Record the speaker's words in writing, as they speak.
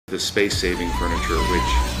The space-saving furniture,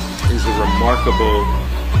 which is a remarkable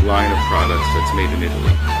line of products that's made in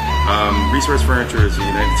Italy. Resource Furniture is a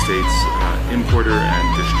United States importer and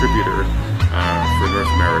distributor for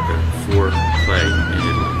North America for clay in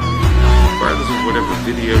Italy. Regardless of whatever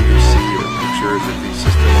video you see or pictures of these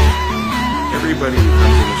systems, everybody who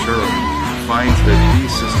comes in the showroom finds that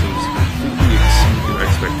these systems completely exceed their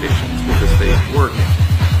expectations because they work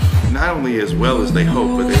not only as well as they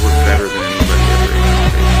hope, but they work better than anybody ever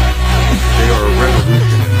anticipated. They are a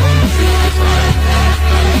revolution in the space design,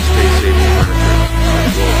 space-saving furniture,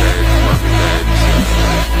 wall beds, market beds.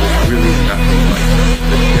 There's really nothing like them.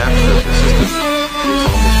 The depth of the system is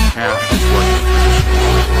almost half of what a traditional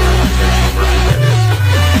or conventional market bed is.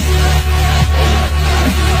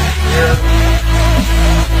 Here,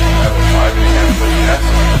 I have a 5.5-foot desk.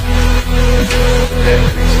 The bed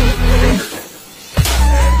reaches to the fingertip.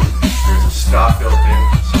 There's a stop built in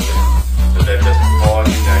so that the bed doesn't fall on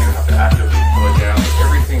you. Now you have to actively pull it down. But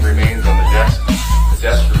everything remains on the desk. The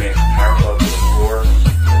desk remains parallel to the floor.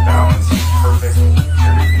 The balance is perfect.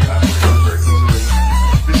 Everything operates very easily.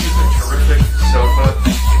 This is a terrific sofa.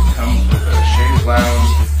 It comes with a chaise lounge,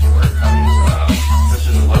 or it comes just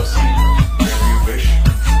as a love seat, wherever you wish.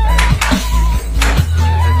 And you can put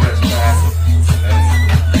your headrest back, and then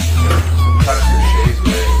tuck your chaise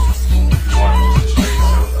away if you want just a straight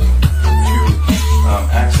sofa.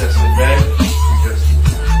 Access the bed, you just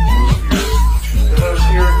move your 2 pillows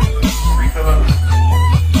here, 3 pillows,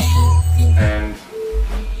 and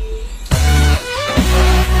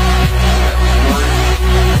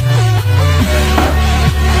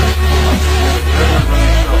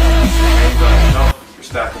your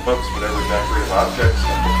stack of books, whatever decorative objects,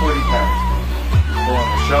 up to 40 pounds. You pull on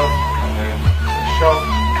the shelf, and then the shelf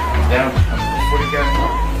comes down, becomes the foot again,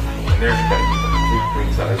 and there's your bed, a complete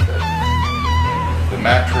queen-size bed. The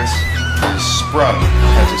mattress is sprung,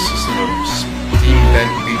 has a system of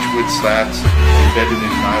steam-bent beechwood slats embedded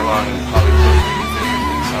in nylon and polypropylene fittings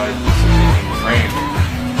inside the supporting frame,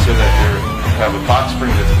 so that you have a box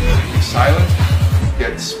spring that's completely silent,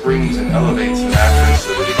 gets springs and elevates the mattress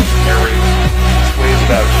so that it can carry. This weighs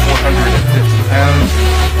about 450 pounds,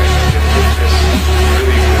 and you can lift this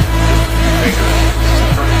really with just a few fingers. This is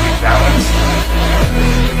perfectly balanced,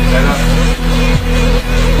 set up,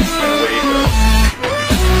 and away you go.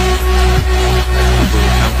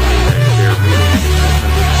 They're moving into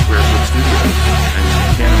 200 square foot studios, and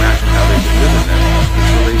you can't imagine how they can live in them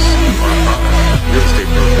until they see our product. Real estate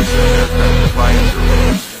brokers and their clients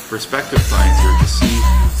or prospective clients here to see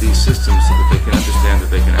these systems so that they can understand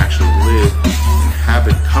that they can actually live,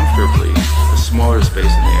 inhabit comfortably a smaller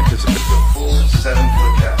space than they anticipate. It's a full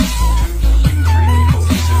 7-foot desk. 2, even 3 people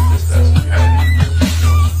can sit at this desk. You have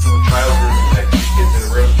a child room, you have 2 kids in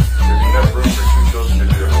a room. There's enough room for 2 children to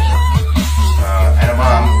do their homework. And a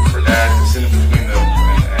mom for dad to sit in between them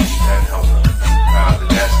and help them. The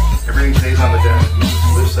desk, everything stays on the desk. It just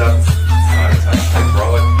lifts up. It's on a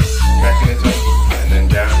hydraulic mechanism, and then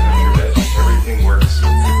down to your bed. Everything works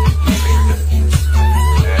with your fingertips.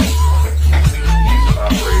 And complete ease of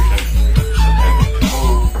operation, and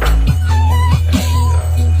total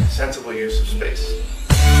and sensible use of space.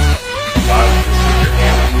 Bottom, just stick your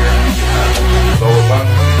hand in here. You have a lower bunk,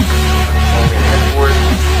 folding headboard.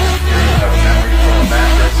 Here you have a memory foam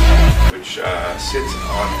mattress, which sits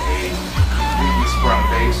on a completely sprung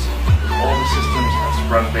base. All the systems have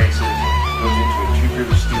sprung bases, goes into a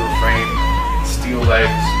tubular steel frame, steel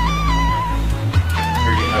legs.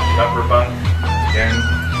 Here you have the upper bunk, again,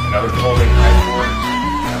 another folding headboard,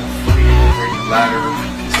 a fully integrated ladder,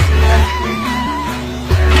 actually,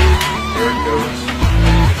 and there it goes.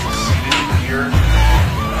 It's seated here,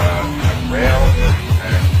 a rail,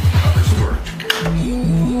 and upper storage.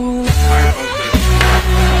 Higher bunk bed,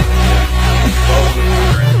 12 foot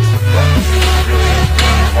difference. That's really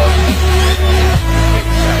remarkable.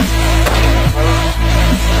 Makes sense.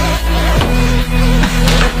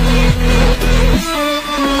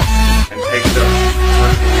 And takes up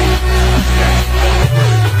virtually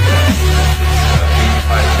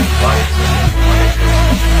 85 inch lights, 1 inches,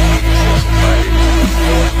 86 and 5/8.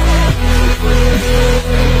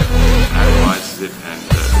 Analyzes it and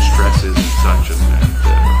the stresses and such, and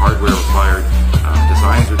the hardware required.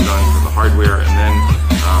 Designs are done for the hardware, and then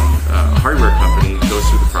a hardware company goes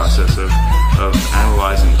through the process of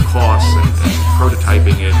analyzing the costs and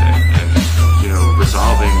prototyping it and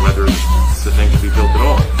resolving whether the thing can be built at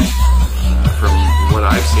all. From what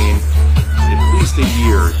I've seen, at least a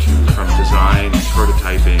year from design,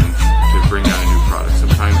 prototyping, to bring out a new product,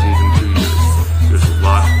 sometimes even 2 years. There's a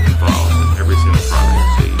lot involved in every single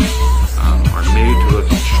product. They are made to look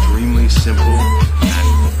extremely simple, and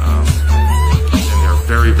they're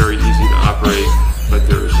very, very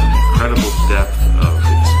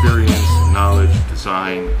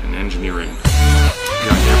design and